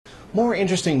More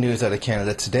interesting news out of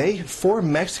Canada today. 4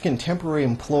 Mexican temporary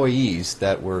employees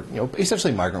that were,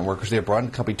 essentially migrant workers, they were brought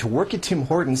into the company to work at Tim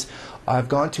Hortons, have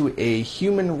gone to a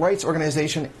human rights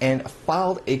organization and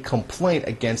filed a complaint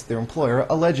against their employer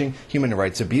alleging human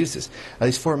rights abuses. Now,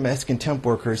 these 4 Mexican temp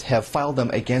workers have filed them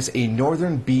against a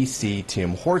northern BC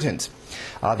Tim Hortons.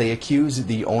 They accuse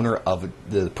the owner of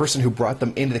the person who brought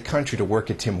them into the country to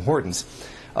work at Tim Hortons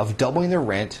of doubling their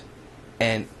rent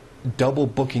and double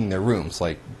booking their rooms.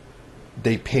 Like,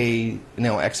 they pay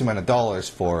X amount of dollars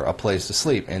for a place to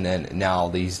sleep, and then now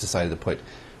he's decided to put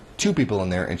 2 people in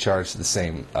there and charge the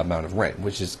same amount of rent,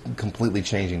 which is completely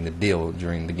changing the deal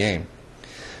during the game.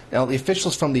 Now, the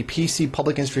officials from the PC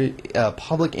Public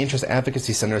Interest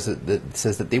Advocacy Center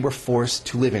says that they were forced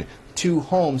to live in 2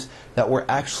 homes that were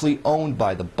actually owned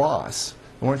by the boss.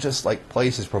 They weren't just like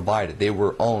places provided. They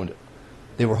were owned.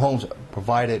 They were homes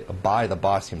provided by the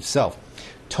boss himself.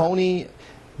 Tony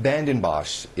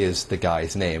Vandenbosch is the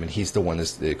guy's name, and he's the one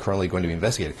that's currently going to be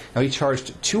investigated. Now, he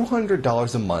charged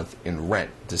 $200 a month in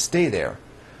rent to stay there,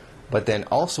 but then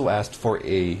also asked for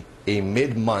a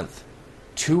mid-month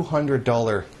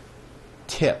 $200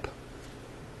 tip.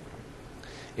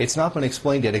 It's not been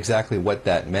explained yet exactly what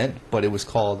that meant, but it was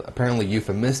called, apparently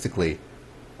euphemistically,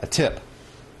 a tip.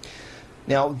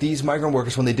 Now, these migrant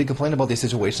workers, when they did complain about these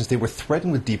situations, they were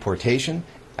threatened with deportation.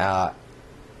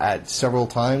 At several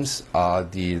times,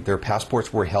 their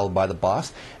passports were held by the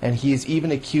boss, and he is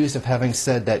even accused of having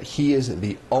said that he is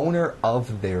the owner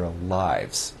of their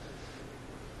lives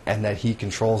and that he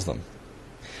controls them.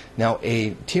 Now,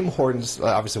 a Tim Hortons,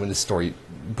 obviously when this story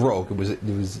broke, it was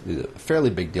a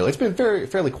fairly big deal. It's been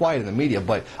fairly quiet in the media,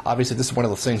 but obviously this is one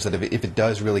of those things that if it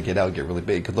does really get out, get really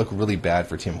big, it could look really bad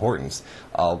for Tim Hortons,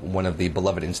 one of the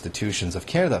beloved institutions of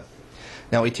Canada.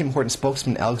 Now, a Tim Hortons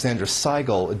spokesman, Alexandra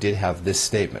Seigel, did have this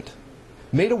statement.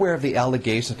 Made aware of the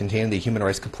allegations contained in the human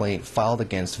rights complaint filed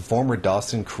against former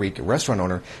Dawson Creek restaurant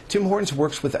owner, Tim Hortons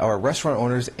works with our restaurant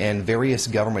owners and various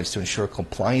governments to ensure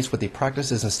compliance with the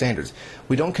practices and standards.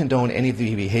 We don't condone any of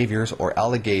the behaviors or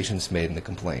allegations made in the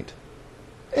complaint.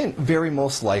 And very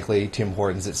most likely, Tim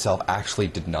Hortons itself actually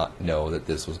did not know that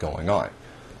this was going on.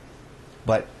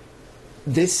 But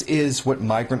this is what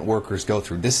migrant workers go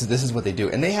through. This is what they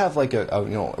do, and they have like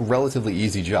a relatively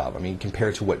easy job. I mean,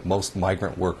 compared to what most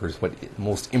migrant workers, what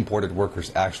most imported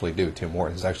workers actually do, Tim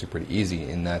Hortons is actually pretty easy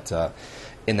in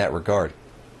that regard.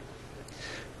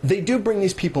 They do bring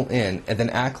these people in and then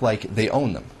act like they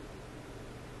own them.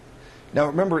 Now,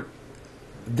 remember,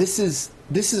 this is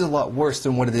a lot worse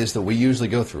than what it is that we usually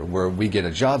go through, where we get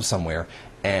a job somewhere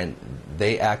and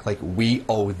they act like we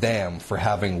owe them for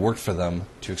having worked for them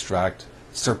to extract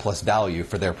surplus value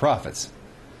for their profits.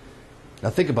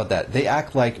 Now think about that. They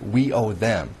act like we owe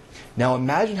them. Now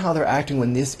imagine how they're acting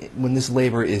when this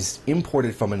labor is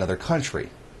imported from another country,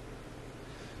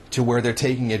 to where they're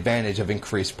taking advantage of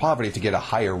increased poverty to get a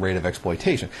higher rate of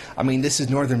exploitation. I mean, this is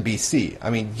northern BC. I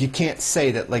mean, you can't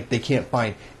say that like they can't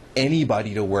find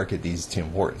anybody to work at these Tim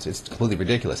Hortons. It's completely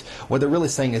ridiculous. What they're really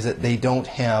saying is that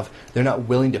they're not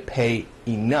willing to pay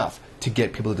enough to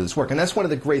get people to do this work. And that's one of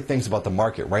the great things about the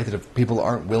market, right? That if people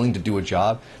aren't willing to do a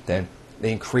job, then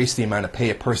they increase the amount of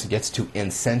pay a person gets to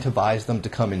incentivize them to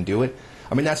come and do it.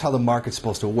 I mean, that's how the market's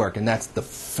supposed to work, and that's the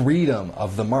freedom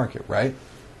of the market, right?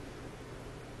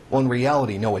 Well, in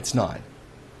reality, no, it's not.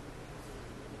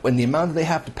 When the amount that they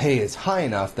have to pay is high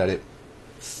enough that it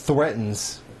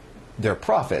threatens their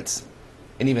profits,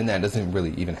 and even then doesn't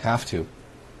really even have to,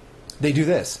 they do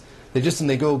this.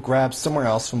 They go grab somewhere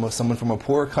else from someone from a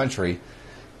poorer country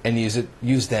and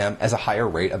use them as a higher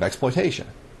rate of exploitation.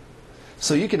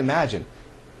 So you can imagine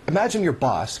your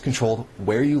boss controlled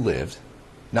where you lived,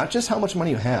 not just how much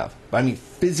money you have, but I mean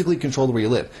physically controlled where you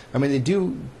live. I mean, they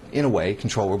do in a way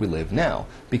control where we live now,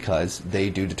 because they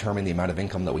do determine the amount of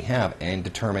income that we have and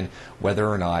determine whether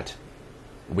or not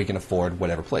we can afford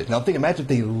whatever place. Now imagine if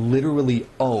they literally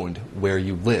owned where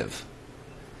you live,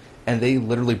 and they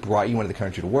literally brought you into the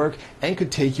country to work and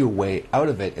could take you away out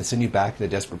of it and send you back into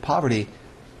desperate poverty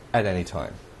at any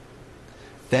time.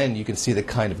 Then you can see the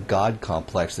kind of God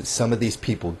complex that some of these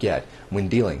people get when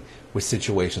dealing with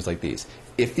situations like these.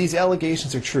 If these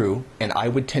allegations are true, and I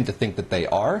would tend to think that they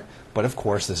are, but of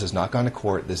course this has not gone to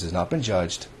court, this has not been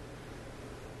judged,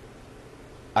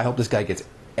 I hope this guy gets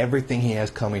everything he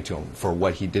has coming to him for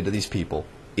what he did to these people,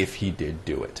 if he did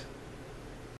do it.